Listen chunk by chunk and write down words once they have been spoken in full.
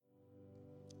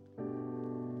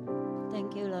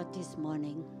thank you, Lord, this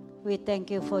morning. We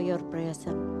thank you for your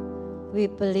presence. We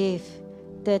believe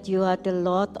that you are the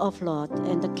Lord of Lords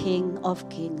and the King of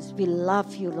Kings. We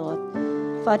love you,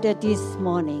 Lord. Father, this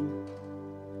morning,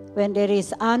 when there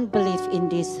is unbelief in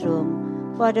this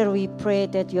room, Father, we pray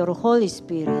that your Holy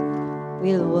Spirit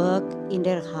will work in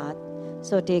their heart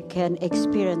so they can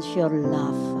experience your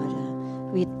love,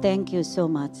 Father. We thank you so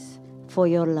much for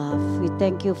your love. We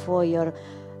thank you for your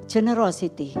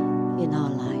generosity in our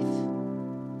life.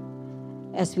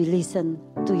 As we listen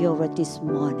to your word this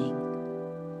morning,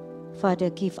 Father,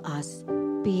 give us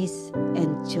peace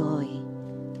and joy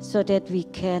so that we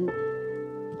can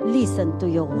listen to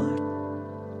your word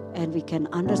and we can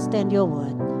understand your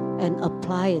word and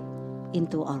apply it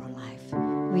into our life.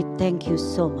 We thank you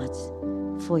so much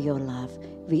for your love.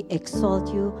 We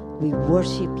exalt you, we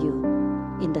worship you.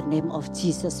 In the name of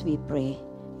Jesus we pray.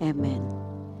 Amen.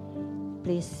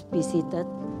 Please be seated.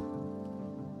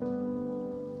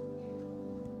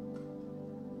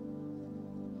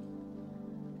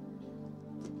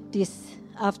 This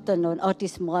afternoon or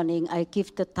this morning, I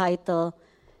give the title,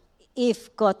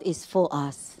 If God is for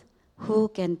us, who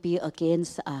can be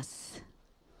against us?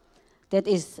 That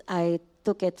is, I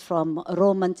took it from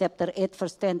Romans chapter 8,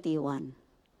 verse 21.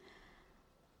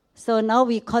 So now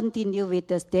we continue with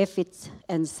this David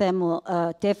and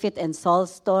Saul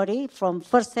story from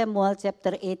 1 Samuel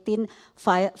chapter 18,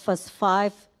 verse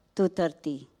 5 to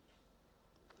 30.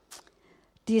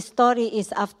 This story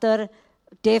is after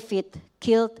David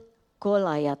killed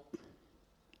Goliath.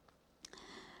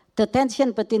 The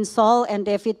tension between Saul and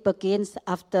David begins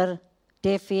after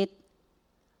David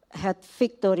had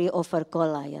victory over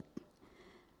Goliath.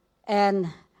 And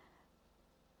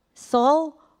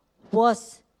Saul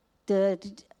was the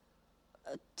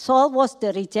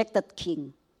rejected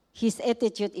king. His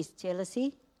attitude is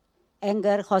jealousy,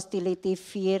 anger, hostility,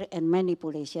 fear, and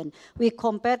manipulation. We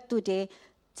compare today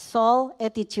Saul's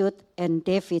attitude and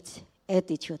David's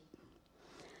attitude.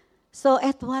 So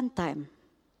at one time,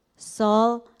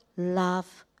 Saul loved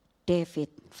David.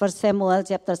 1 Samuel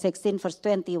chapter 16, verse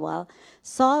 21.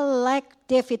 Saul liked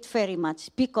David very much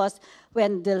because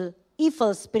when the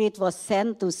evil spirit was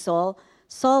sent to Saul,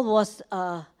 Saul was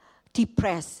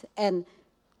depressed. And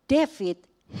David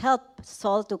helped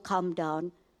Saul to calm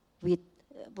down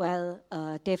while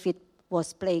David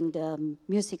was playing the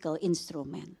musical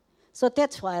instrument. So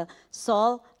that's why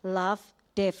Saul loved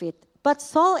David. But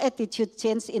Saul's attitude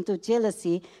changed into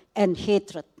jealousy and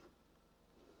hatred.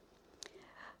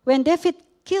 When David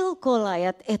killed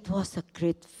Goliath, it was a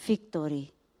great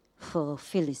victory for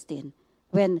Philistine.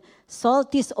 When Saul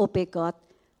disobeyed God,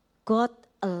 God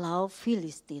allowed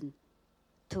Philistine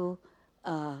to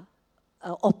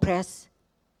oppress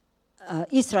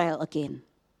Israel again.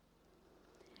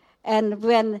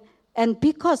 And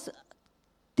because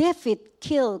David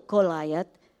killed Goliath,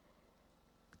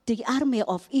 the army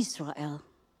of Israel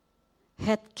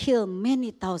had killed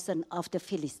many thousands of the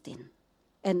Philistines.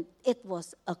 And it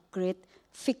was a great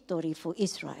victory for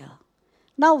Israel.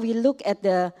 Now we look at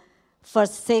the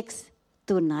verse 6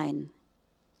 to 9.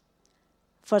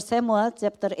 1 Samuel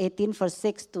chapter 18, verse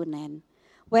 6 to 9.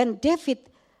 When David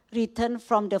returned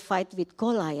from the fight with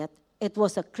Goliath, it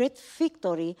was a great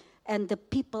victory and the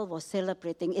people were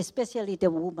celebrating, especially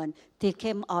the women. They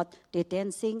came out, they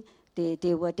dancing,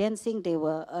 they were dancing, they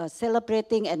were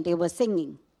celebrating, and they were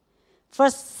singing.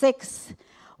 Verse 6,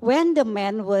 when the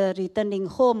men were returning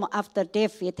home after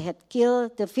David had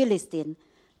killed the Philistine,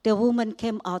 the women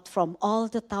came out from all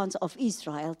the towns of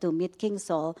Israel to meet King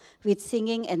Saul with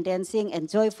singing and dancing and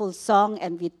joyful song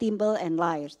and with timbrel and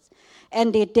lyres.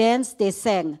 And they danced, they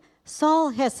sang, Saul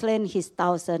has slain his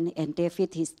 1,000 and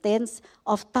David his tens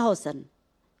of 1,000.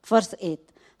 Verse 8,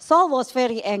 Saul was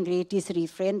very angry. This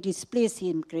refrain displeased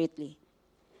him greatly.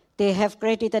 They have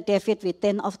credited David with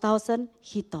 10,000,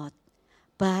 he thought,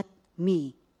 but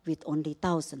me with only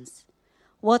thousands.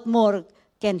 What more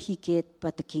can he get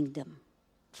but the kingdom?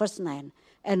 Verse 9,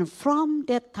 and from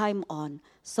that time on,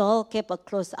 Saul kept a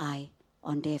close eye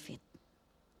on David.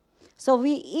 So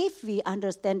if we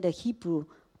understand the Hebrew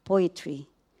poetry,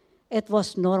 it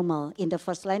was normal. In the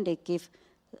first line, they give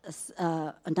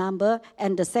a number,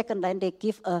 and the second line, they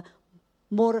give a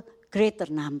more greater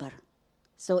number.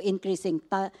 So increasing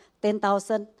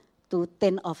 10,000 to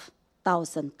 10 of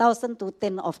 1,000, 1,000 to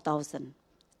 10 of 1,000.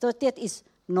 So that is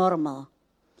normal.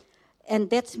 And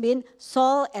that means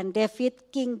Saul and David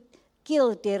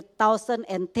killed their 1,000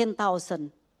 and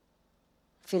 10,000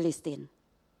 Philistines.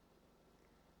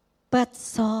 But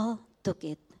Saul took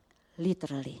it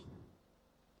literally.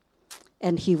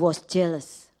 And he was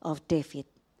jealous of David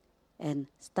and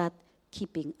started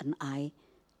keeping an eye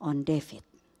on David.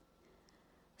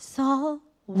 Saul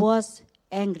was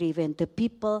angry when the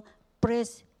people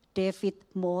praised David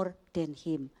more than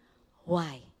him.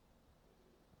 Why?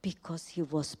 Because he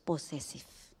was possessive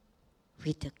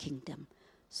with the kingdom.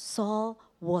 Saul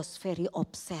was very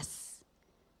obsessed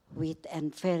with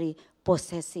and very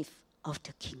possessive of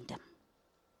the kingdom.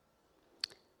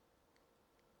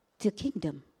 The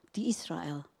kingdom, the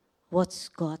Israel, was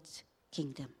God's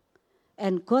kingdom.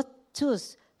 And God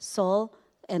chose Saul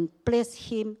and placed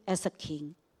him as a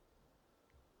king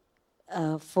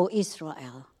for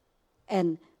Israel.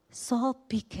 And Saul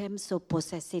became so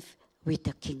possessive with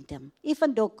the kingdom.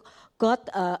 Even though God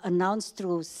announced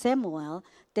through Samuel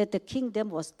that the kingdom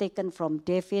was taken from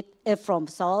David, from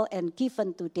Saul and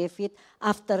given to David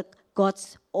after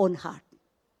God's own heart.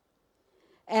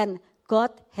 And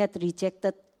God had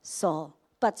rejected Saul.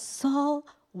 But Saul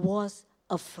was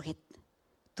afraid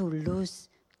to lose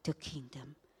the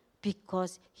kingdom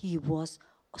because he was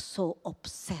so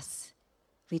obsessed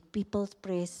with people's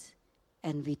praise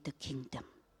and with the kingdom.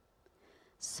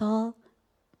 Saul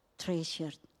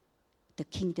treasured the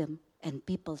kingdom and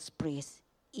people's praise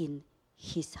in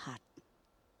his heart.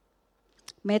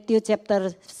 Matthew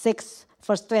chapter 6,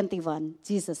 verse 21,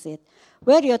 Jesus said,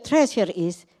 "Where your treasure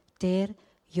is, there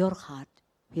your heart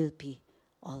will be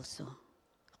also."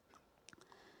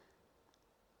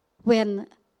 When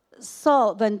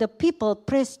the people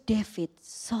praised David,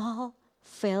 Saul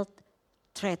felt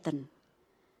threatened.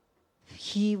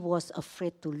 He was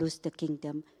afraid to lose the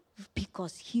kingdom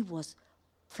because he was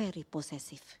very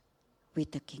possessive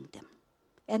with the kingdom.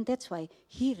 And that's why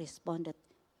he responded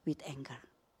with anger.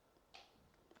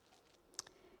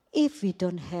 If we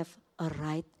don't have a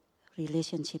right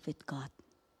relationship with God,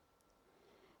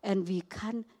 and we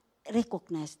can't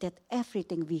recognize that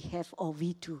everything we have or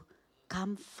we do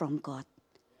come from God,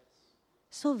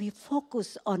 so we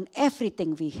focus on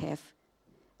everything we have,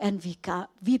 and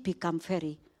we become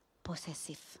very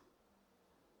possessive.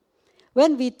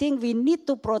 When we think we need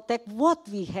to protect what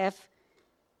we have,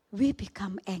 we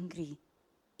become angry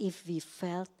if we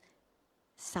felt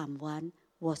someone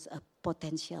was a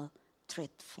potential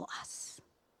threat for us.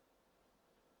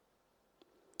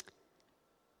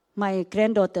 My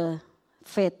granddaughter,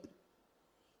 Faith,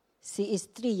 she is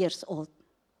 3 years old.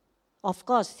 Of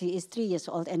course, she is 3 years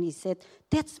old, and he said,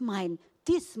 "That's mine,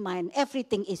 this mine,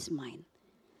 everything is mine."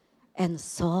 And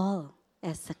Saul,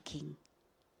 as a king,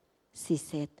 she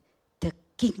said, "The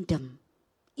kingdom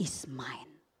is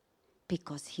mine,"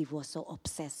 because he was so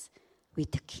obsessed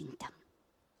with the kingdom.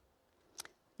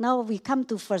 Now we come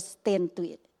to verse 10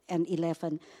 and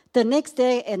 11. The next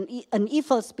day, an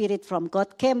evil spirit from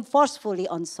God came forcefully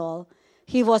on Saul.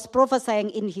 He was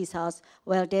prophesying in his house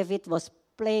while David was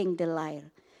playing the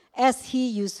lyre, as he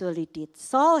usually did.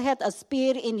 Saul had a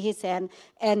spear in his hand,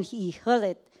 and he hurled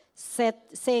it,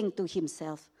 saying to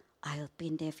himself, "I'll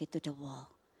pin David to the wall."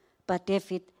 But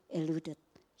David eluded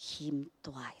him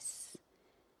twice.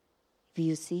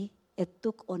 You see, it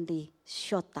took only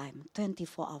short time,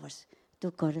 24 hours,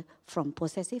 to go from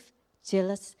possessive,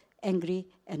 jealous, angry,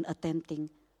 and attempting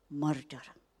murder.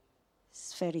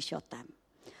 It's very short time.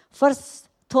 Verse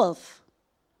 12.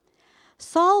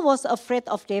 Saul was afraid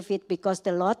of David because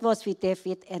the Lord was with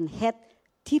David and had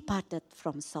departed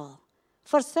from Saul.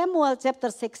 1 Samuel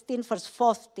chapter 16, verse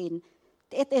 14,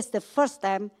 it is the first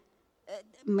time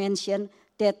mentioned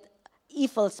that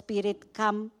evil spirit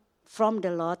come from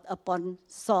the Lord upon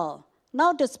Saul.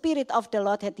 Now the spirit of the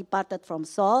Lord had departed from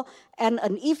Saul, and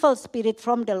an evil spirit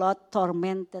from the Lord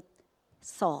tormented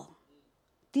Saul.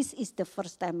 This is the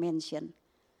first time mentioned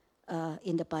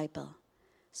in the Bible.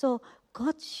 So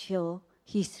God showed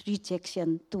his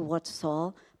rejection towards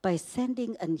Saul by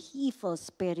sending an evil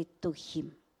spirit to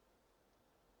him,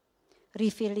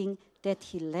 revealing that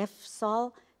he left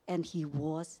Saul and he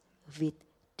was with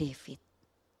David.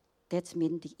 That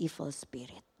means the evil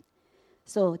spirit.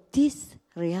 So this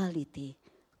reality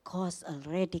caused a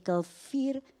radical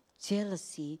fear,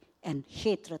 jealousy, and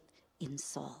hatred in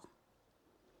Saul.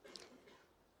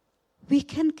 We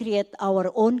can create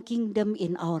our own kingdom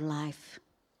in our life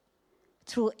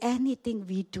through anything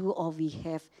we do or we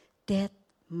have that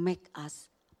make us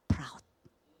proud.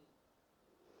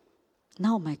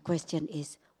 Now my question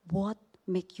is, what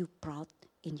make you proud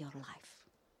in your life?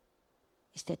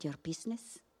 Is that your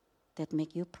business that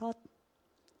make you proud?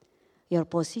 Your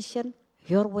position,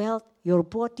 your wealth, your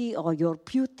body, or your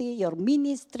beauty, your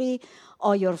ministry,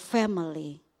 or your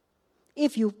family?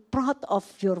 If you're proud of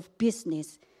your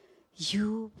business,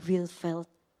 you will feel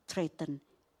threatened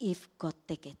if God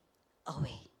take it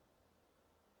away.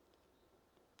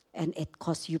 And it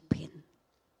causes you pain.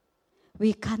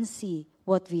 We can't see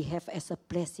what we have as a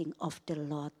blessing of the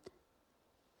Lord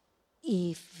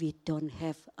if we don't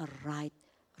have a right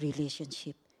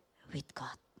relationship with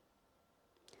God.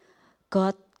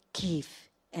 God gives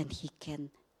and He can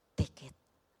take it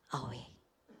away.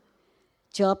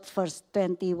 Job verse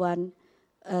 21,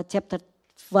 chapter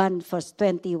 1 verse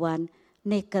 21,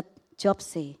 naked, Job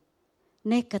say,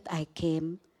 naked I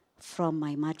came from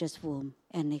my mother's womb,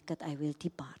 and naked I will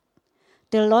depart.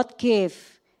 The Lord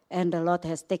gave, and the Lord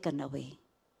has taken away.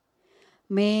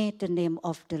 May the name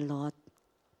of the Lord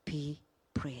be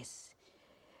praised.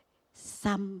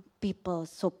 Some people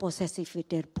so possessive with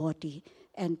their body,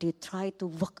 and they try to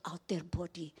work out their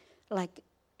body like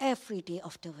every day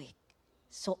of the week.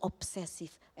 So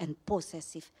obsessive and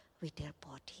possessive with their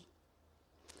body.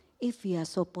 If we are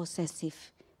so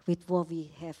possessive with what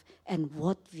we have and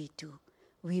what we do,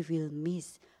 we will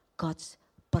miss God's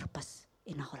purpose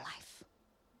in our life.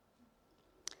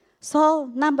 Saul,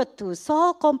 number 2,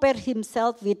 Saul compared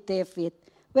himself with David.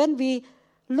 When we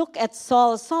look at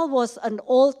Saul, Saul was an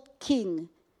old king.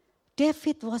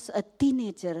 David was a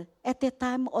teenager. At that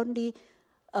time,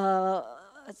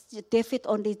 David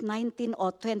only 19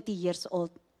 or 20 years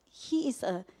old. He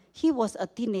was a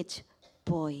teenage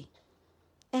boy.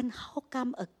 And how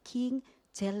come a king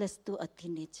jealous to a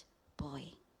teenage boy?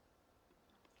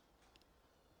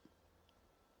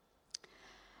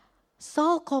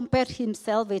 Saul compared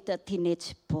himself with a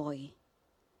teenage boy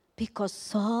because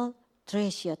Saul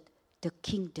treasured the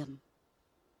kingdom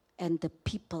and the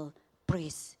people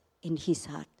praise in his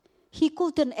heart. He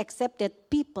couldn't accept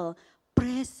that people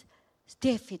praise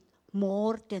David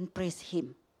more than praise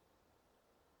him.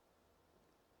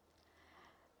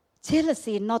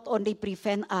 Jealousy not only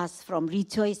prevents us from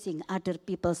rejoicing other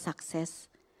people's success,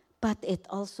 but it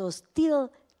also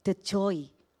steals the joy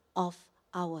of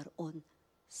our own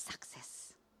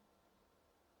success.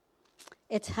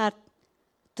 It's hard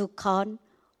to count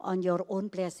on your own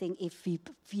blessing if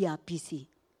we are busy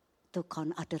to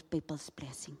count other people's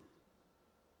blessing.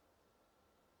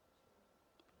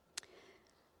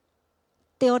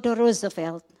 Theodore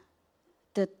Roosevelt,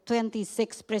 the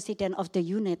 26th President of the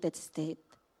United States,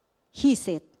 he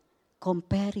said,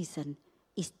 comparison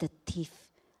is the thief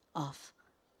of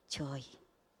joy.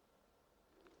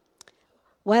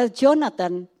 While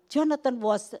Jonathan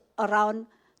was around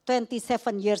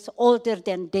 27 years older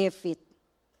than David.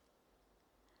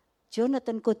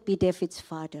 Jonathan could be David's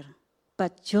father,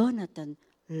 but Jonathan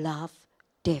loved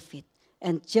David.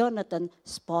 And Jonathan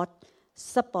support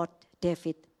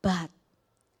David, but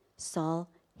Saul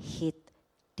hate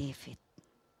David.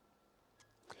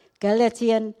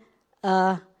 Galatians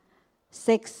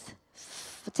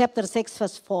chapter 6,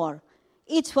 verse 4.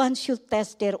 Each one should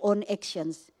test their own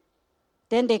actions.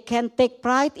 Then they can take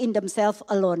pride in themselves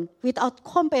alone without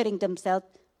comparing themselves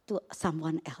to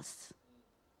someone else.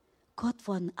 God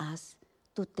wants us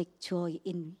to take joy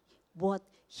in what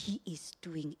He is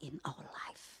doing in our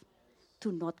life.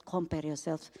 Do not compare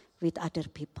yourself with other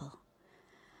people.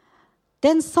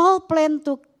 Then Saul planned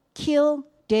to kill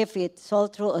David. Saul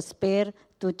threw a spear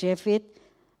to David,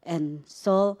 and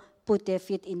Saul put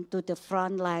David into the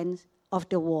front lines of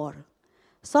the war.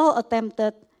 Saul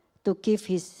attempted to give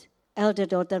his elder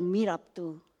daughter Merab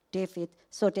to David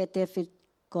so that David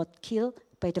got killed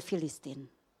by the Philistine.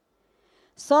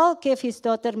 Saul gave his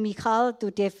daughter Michal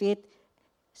to David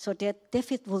so that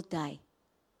David would die.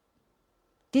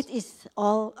 This is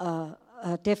all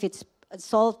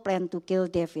Saul's plan to kill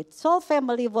David. Saul's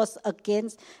family was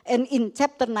against, and in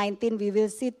chapter 19 we will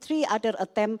see three other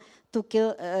attempts to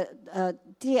kill,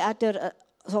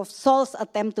 of Saul's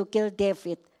attempt to kill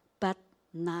David, but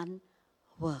none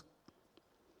worked.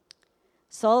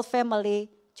 Saul's family,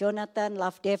 Jonathan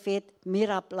loved David,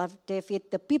 Merab loved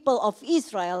David, the people of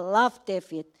Israel loved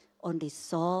David. Only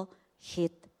Saul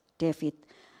hated David.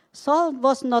 Saul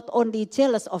was not only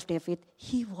jealous of David,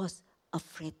 he was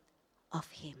afraid of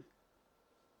him.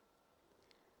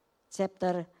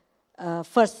 Chapter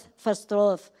verse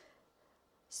 12,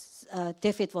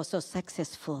 David was so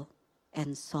successful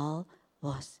and Saul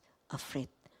was afraid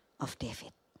of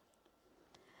David.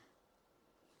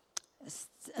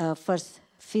 Verse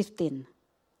 15.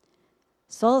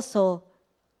 Saul saw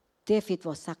David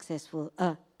was successful.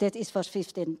 That is verse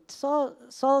 15. Saul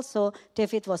saw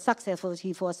David was successful.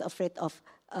 He was afraid of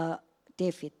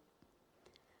David.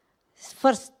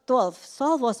 Verse 12.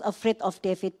 Saul was afraid of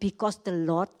David because the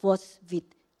Lord was with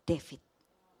David.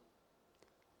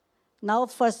 Now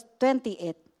verse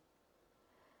 28.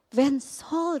 When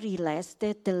Saul realized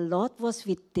that the Lord was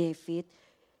with David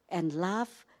and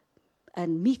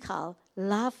Michal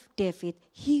loved David,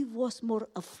 he was more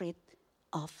afraid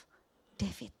of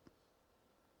David.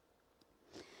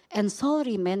 And Saul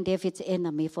remained David's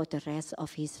enemy for the rest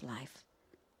of his life.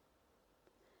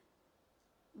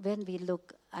 when we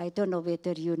look, I don't know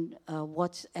whether you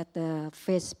watch at the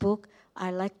Facebook.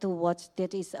 I like to watch. There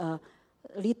is a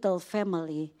little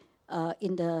family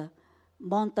in the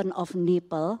mountain of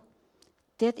Nepal.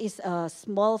 That is a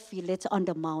small village on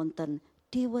the mountain.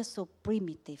 They were so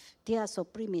primitive. They are so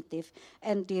primitive,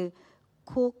 and they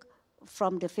cook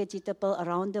from the vegetable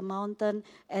around the mountain,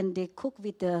 and they cook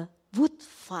with the wood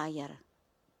fire.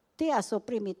 They are so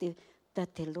primitive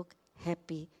that they look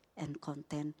happy and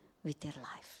content with their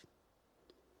life.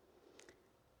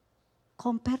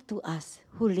 Compared to us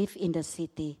who live in the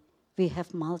city, we have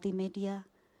multimedia,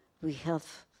 we have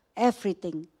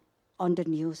everything on the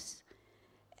news,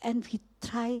 and we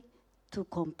try to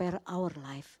compare our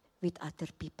life with other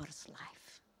people's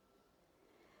life.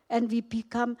 And we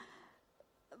become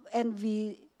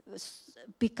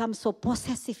so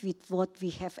possessive with what we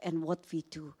have and what we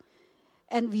do.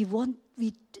 And we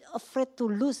afraid to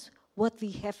lose what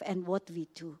we have and what we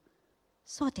do,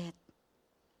 so that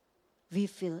we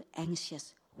feel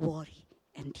anxious, worry,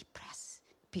 and depressed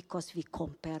because we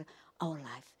compare our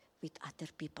life with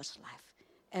other people's life.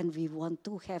 And we want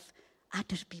to have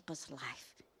other people's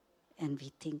life, and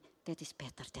we think that is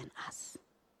better than us.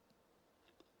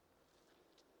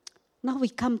 Now we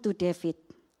come to David.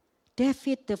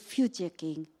 David, the future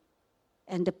king,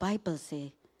 and the Bible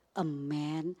says, a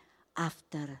man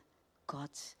after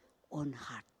God's own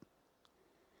heart.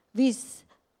 We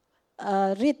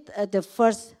read the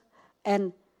first,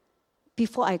 and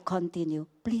before I continue,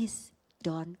 please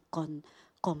don't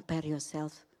compare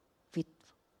yourself with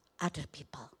other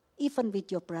people, even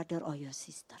with your brother or your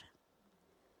sister.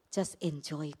 Just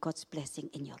enjoy God's blessing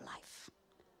in your life.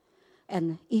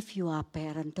 And if you are a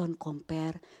parent, don't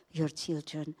compare your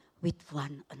children with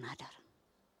one another.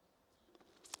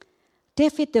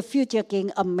 David, the future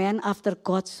king, a man after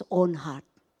God's own heart.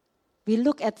 We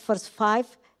look at verse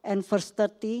 5 and verse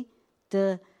 30,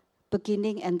 the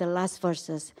beginning and the last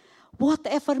verses.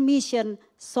 Whatever mission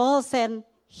Saul sent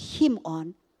him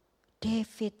on,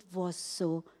 David was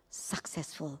so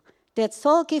successful that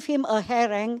Saul gave him a high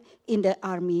rank in the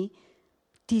army,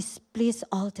 displeased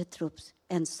all the troops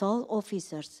and Saul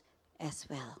officers as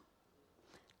well.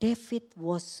 David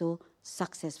was so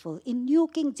successful. In New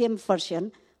King James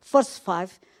Version, verse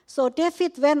 5, so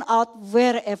David went out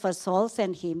wherever Saul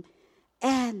sent him,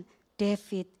 and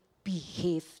David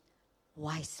behaved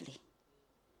wisely.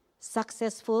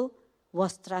 Successful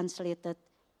was translated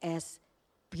as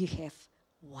behave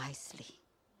wisely.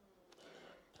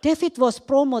 David was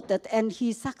promoted, and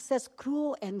his success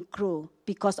grew and grew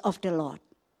because of the Lord.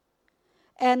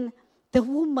 And the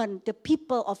woman, the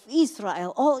people of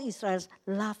Israel, all Israelites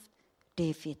loved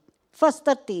David. Verse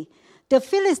 30, the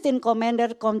Philistine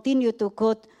commander continued to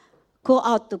go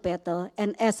out to battle,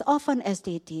 and as often as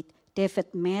they did,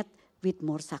 David met with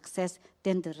more success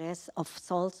than the rest of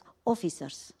Saul's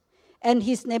officers. And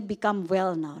his name became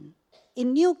well known.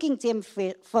 In New King James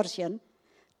Version,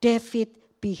 David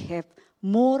behaved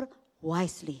more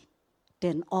wisely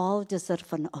than all the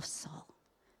servants of Saul.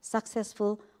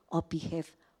 Successful or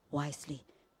behave wisely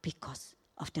because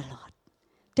of the Lord.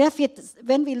 David,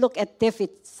 when we look at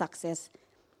David's success,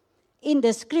 in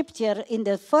the scripture, in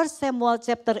the 1 Samuel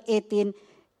chapter 18,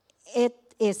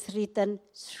 it is written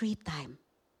 3 times,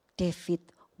 David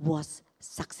was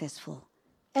successful.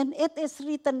 And it is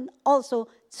written also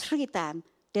 3 times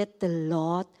that the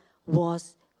Lord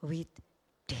was with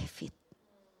David.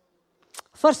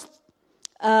 First,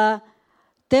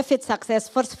 David's success,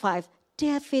 verse 5,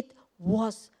 David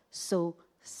was so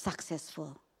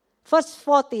successful. Verse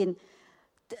 14,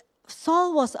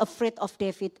 Saul was afraid of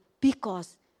David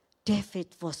because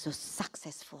David was so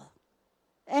successful.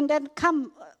 And then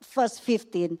come verse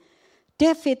 15,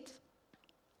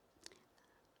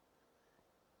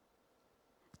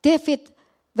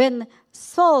 when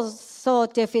Saul saw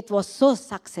David was so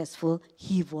successful,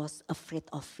 he was afraid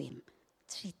of him.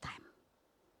 3 times.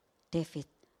 David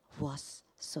was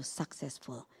so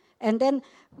successful. And then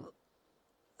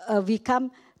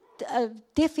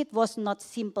David was not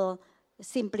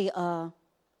simply an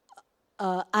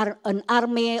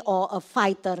army or a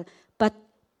fighter, but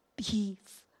he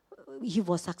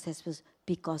was successful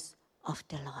because of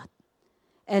the Lord.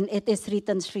 And it is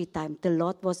written 3 times, the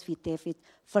Lord was with David.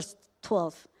 Verse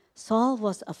 12, Saul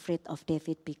was afraid of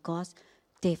David because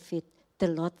the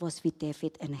Lord was with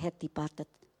David and had departed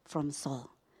from Saul.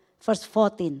 Verse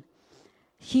 14,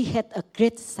 he had a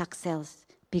great success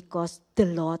because the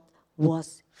Lord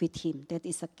was with him. That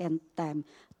is the second time.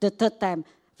 The third time,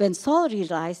 when Saul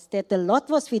realized that the Lord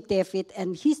was with David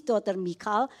and his daughter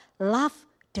Michal loved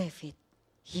David,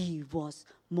 he was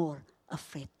more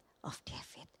afraid of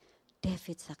David.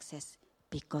 David's success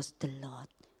because the Lord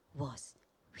was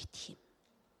with him.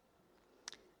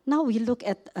 Now we look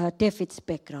at David's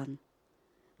background.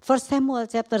 1 Samuel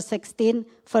chapter 16,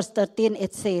 verse 13,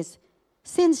 it says,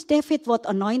 since David was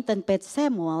anointed by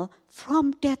Samuel,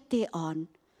 from that day on,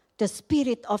 the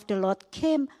Spirit of the Lord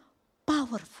came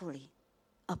powerfully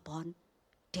upon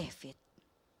David.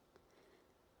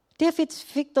 David's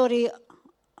victory,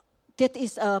 that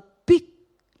is a big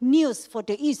news for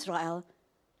the Israel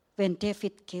when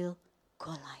David killed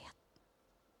Goliath.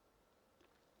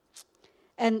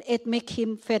 And it made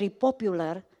him very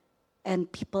popular,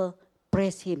 and people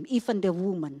praise him. Even the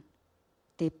women,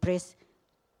 they praise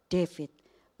David.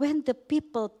 When the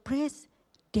people praise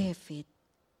David,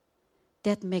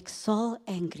 that makes Saul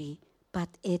angry, but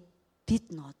it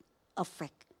did not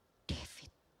affect David.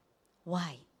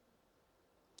 Why?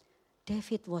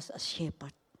 David was a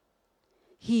shepherd.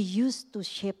 He used to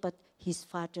shepherd his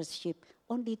father's sheep.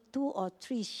 Only 2 or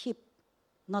 3 sheep,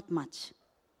 not much.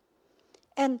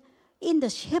 And in the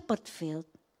shepherd field,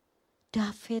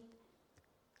 David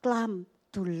climbed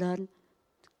to learn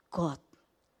God,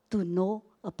 to know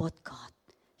about God.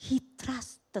 He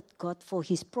trusted God for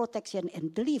his protection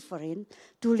and deliverance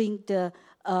during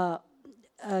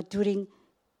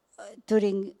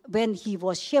when he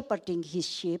was shepherding his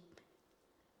sheep,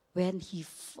 when he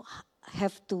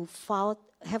have to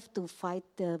fight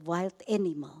the wild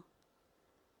animal.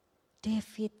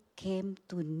 David came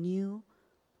to know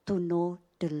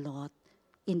the Lord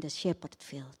in the shepherd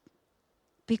field,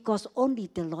 because only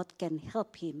the Lord can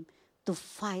help him to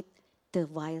fight the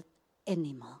wild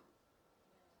animal.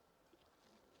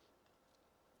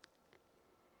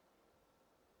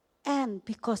 And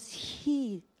because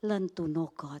he learned to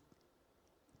know God,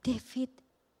 David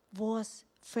was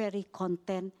very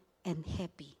content and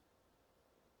happy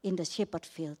in the shepherd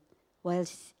field while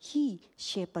he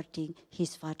shepherding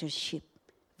his father's sheep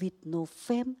with no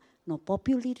fame, no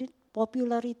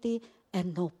popularity,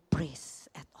 and no praise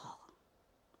at all.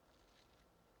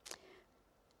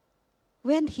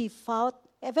 When he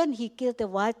killed the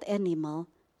wild animal,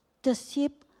 the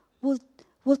sheep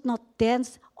would not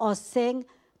dance or sing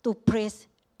to praise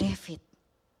David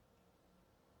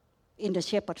in the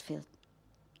shepherd field.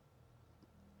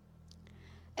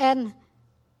 And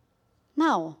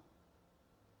now,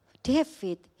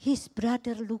 David, his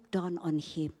brother looked down on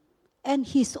him, and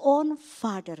his own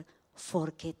father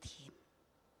forget him.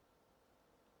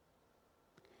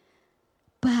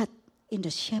 But in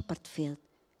the shepherd field,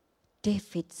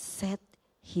 David set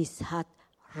his heart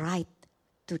right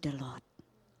to the Lord.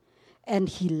 And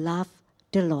he loved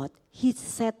the Lord. He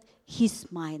set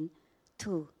his mind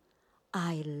to,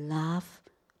 I love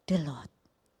the Lord.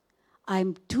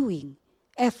 I'm doing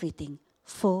everything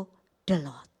for the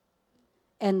Lord.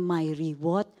 And my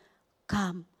reward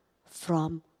comes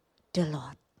from the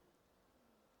Lord.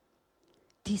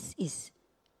 This is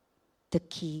the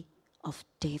key of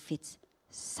David's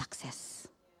success.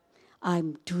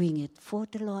 I'm doing it for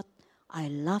the Lord. I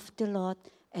love the Lord,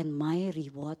 and my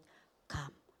reward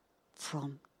comes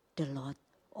from the Lord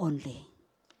only.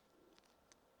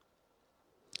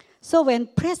 So when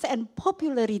praise and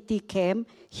popularity came,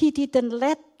 he didn't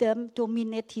let them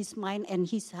dominate his mind and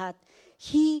his heart.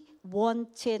 He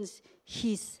won't change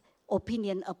his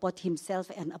opinion about himself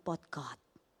and about God.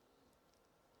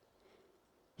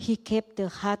 He kept the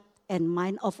heart and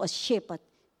mind of a shepherd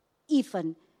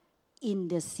even in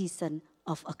the season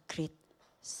of a great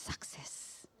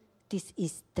success. This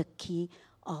is the key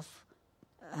of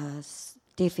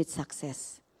David's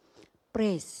success.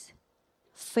 Praise,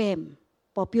 fame,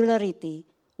 popularity,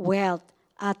 wealth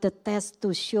are the tests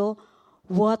to show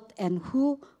what and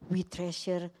who we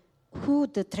treasure, who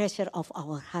the treasure of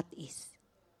our heart is.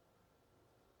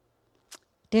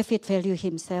 David valued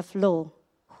himself low.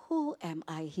 Who am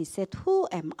I? He said, who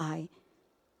am I?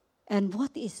 And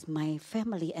what is my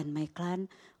family and my clan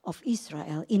of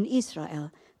Israel, in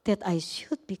Israel, that I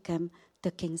should become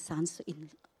the king's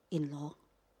son-in-law?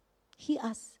 He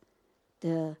asked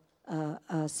the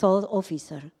Saul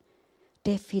officer.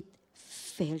 David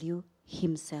valued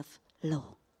himself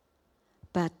low,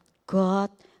 but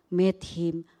God made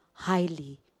him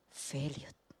highly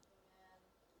valued.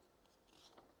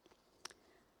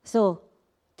 So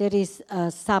there is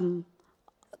some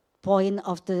point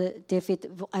of the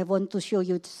David. I want to show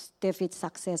you David's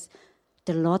success.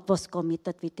 The Lord was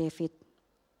committed with David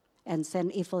and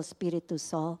sent evil spirit to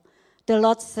Saul. The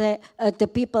Lord the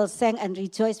people sang and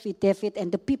rejoiced with David,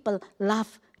 and the people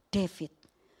loved David.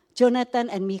 Jonathan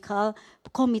and Michal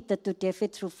committed to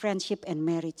David through friendship and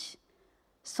marriage.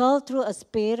 Saul threw a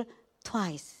spear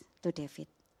twice to David,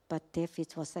 but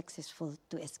David was successful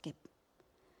to escape.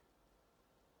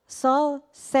 Saul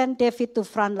sent David to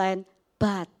front line,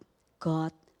 but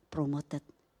God promoted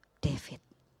David.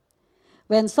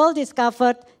 When Saul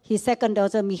discovered his second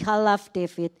daughter, Michal, loved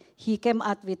David, he came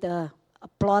out with a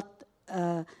plot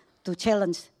to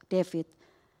challenge David.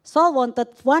 Saul wanted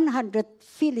 100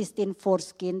 Philistine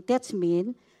foreskin. That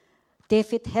means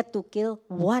David had to kill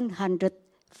 100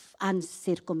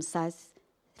 uncircumcised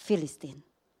Philistine.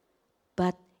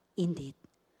 But indeed,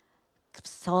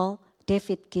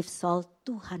 David gives Saul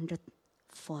 200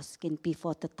 foreskin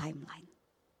before the timeline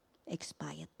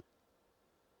expired.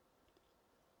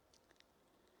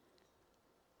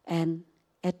 And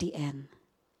at the end,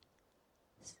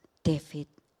 David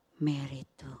married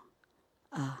to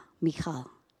Michal.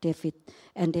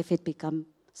 David became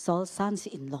Saul's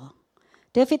sons-in-law.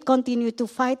 David continued to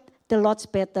fight the Lord's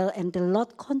battle, and the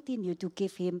Lord continued to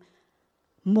give him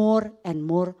more and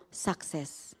more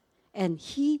success. And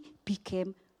he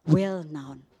became well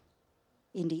known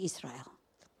in the Israel.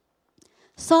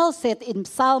 Saul said in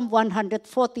Psalm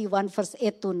 141, verse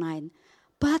 8 to 9,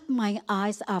 "But my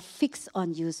eyes are fixed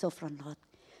on you, sovereign Lord.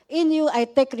 In you I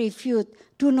take refuge.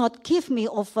 Do not give me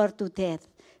over to death.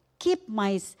 Keep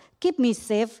me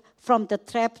safe from the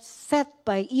traps set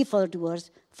by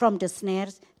evildoers, from the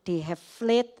snares they have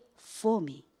fled for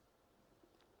me."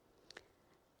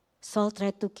 Saul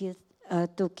tried to get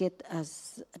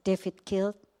David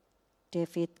killed.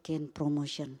 David gained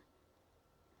promotion.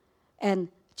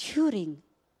 And during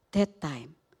that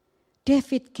time,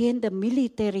 David gained the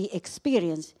military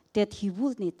experience that he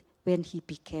would need when he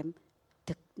became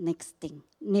the next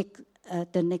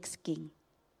king.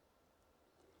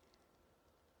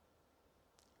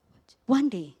 One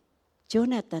day,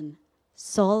 Jonathan,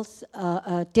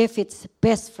 David's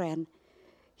best friend,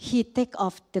 he take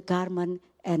off the garment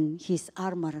and his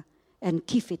armor and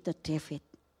give it to David.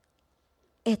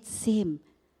 It seemed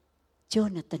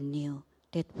Jonathan knew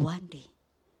that one day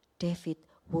David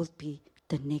would be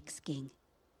the next king,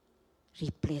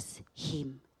 replace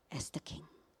him as the king.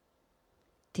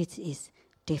 This is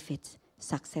David's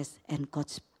success and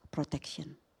God's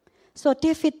protection. So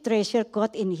David treasured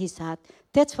God in his heart.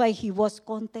 That's why he was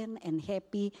content and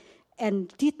happy and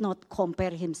did not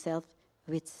compare himself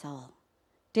with Saul.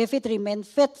 David remained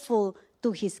faithful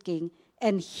to his king,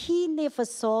 and he never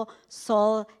saw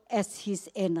Saul as his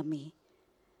enemy.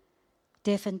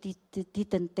 David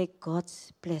didn't take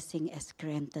God's blessing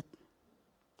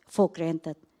for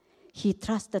granted. He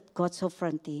trusted God's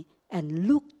sovereignty and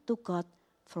looked to God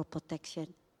for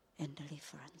protection and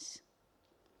deliverance.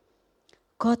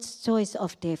 God's choice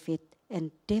of David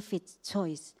and David's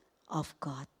choice of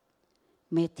God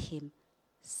made him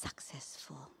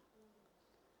successful.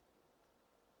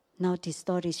 Now this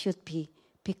story should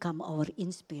become our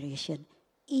inspiration.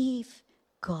 If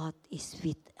God is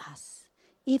with us,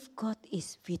 if God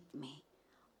is with me,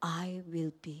 I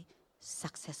will be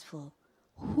successful.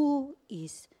 Who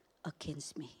is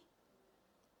against me?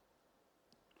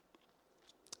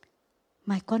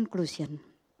 My conclusion.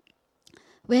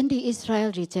 When the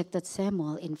Israel rejected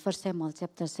Samuel in 1 Samuel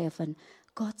chapter 7,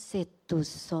 God said to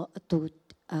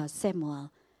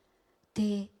Samuel,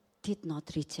 "They did not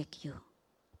reject you,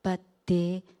 but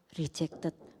they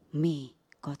rejected me,"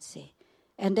 God said.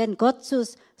 And then God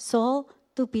chose Saul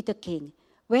to be the king.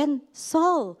 When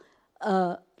Saul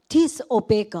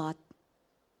disobeyed God,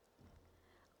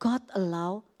 God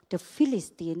allowed the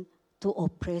Philistine to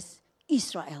oppress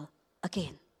Israel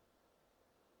again.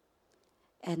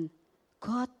 And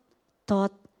God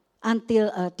thought,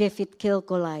 until David killed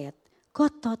Goliath,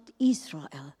 God taught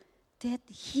Israel that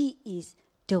He is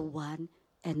the one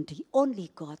and the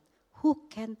only God who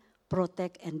can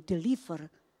protect and deliver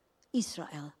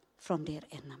Israel from their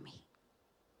enemy.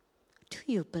 Do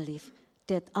you believe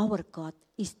that our God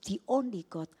is the only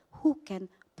God who can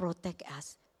protect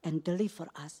us and deliver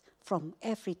us from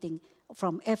everything,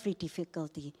 from every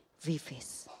difficulty we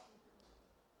face?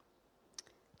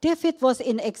 David was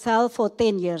in exile for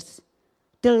 10 years.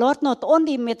 The Lord not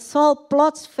only made Saul's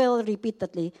plots fail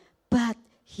repeatedly, but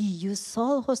He used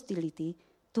Saul's hostility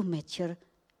to mature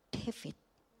David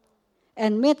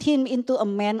and made him into a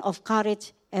man of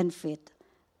courage and faith.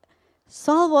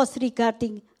 Saul was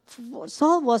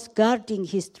guarding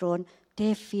his throne.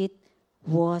 David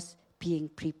was being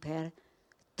prepared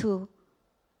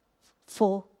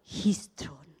for his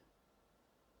throne.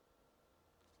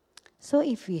 So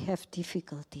if we have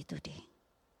difficulty today,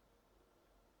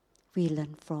 we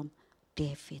learn from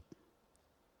David.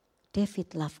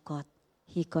 David loved God.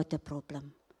 He got a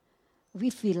problem.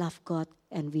 If we love God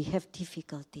and we have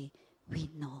difficulty, we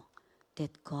know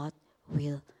that God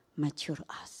will mature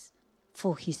us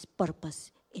for His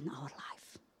purpose in our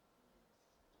life.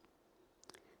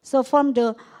 So from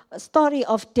the story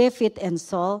of David and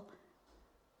Saul,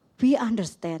 we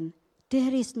understand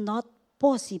there is not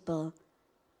possible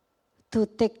to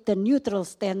take the neutral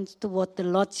stance toward the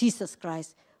Lord Jesus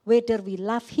Christ, whether we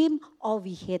love him or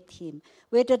we hate him,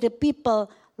 whether the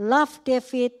people love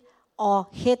David or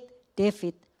hate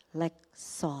David like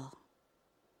Saul.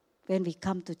 When we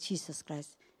come to Jesus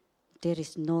Christ, there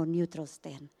is no neutral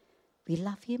stand. We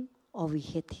love him or we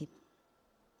hate him.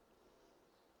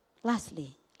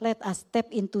 Lastly, let us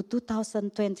step into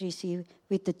 2023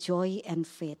 with the joy and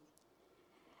faith.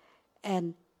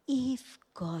 And if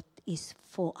God is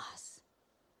for us,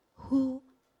 who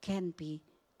can be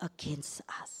against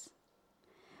us?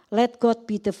 Let God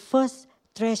be the first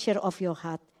treasure of your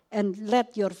heart, and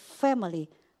let your family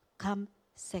come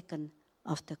second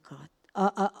after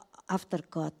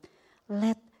God.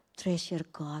 Let treasure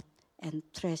God and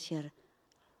treasure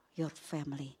your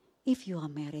family. If you are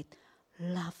married,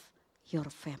 love your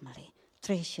family.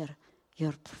 Treasure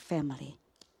your family.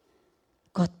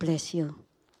 God bless you.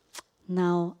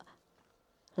 Now,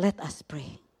 let us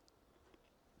pray.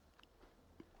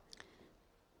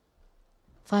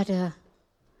 Father,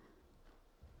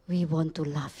 we want to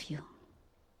love you.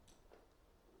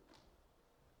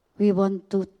 We want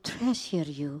to treasure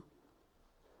you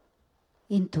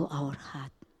into our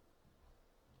heart.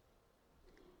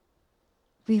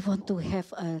 We want to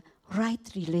have a right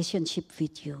relationship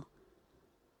with you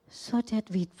so that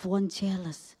we won't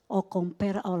jealous or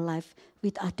compare our life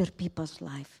with other people's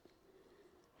life.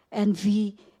 And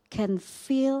we can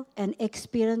feel and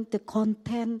experience the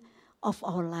content of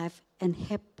our life and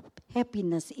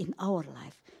happiness in our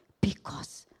life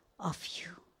because of you.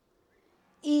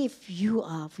 If you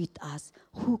are with us,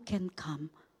 who can come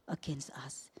against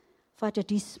us? Father,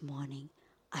 this morning,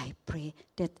 I pray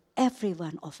that every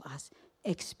one of us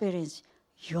experience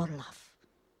your love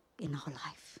in our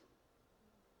life.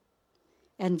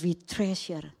 And we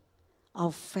treasure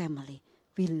our family.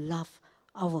 We love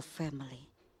our family.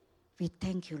 We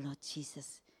thank you, Lord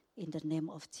Jesus. In the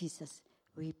name of Jesus,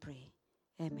 we pray.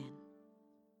 Amen.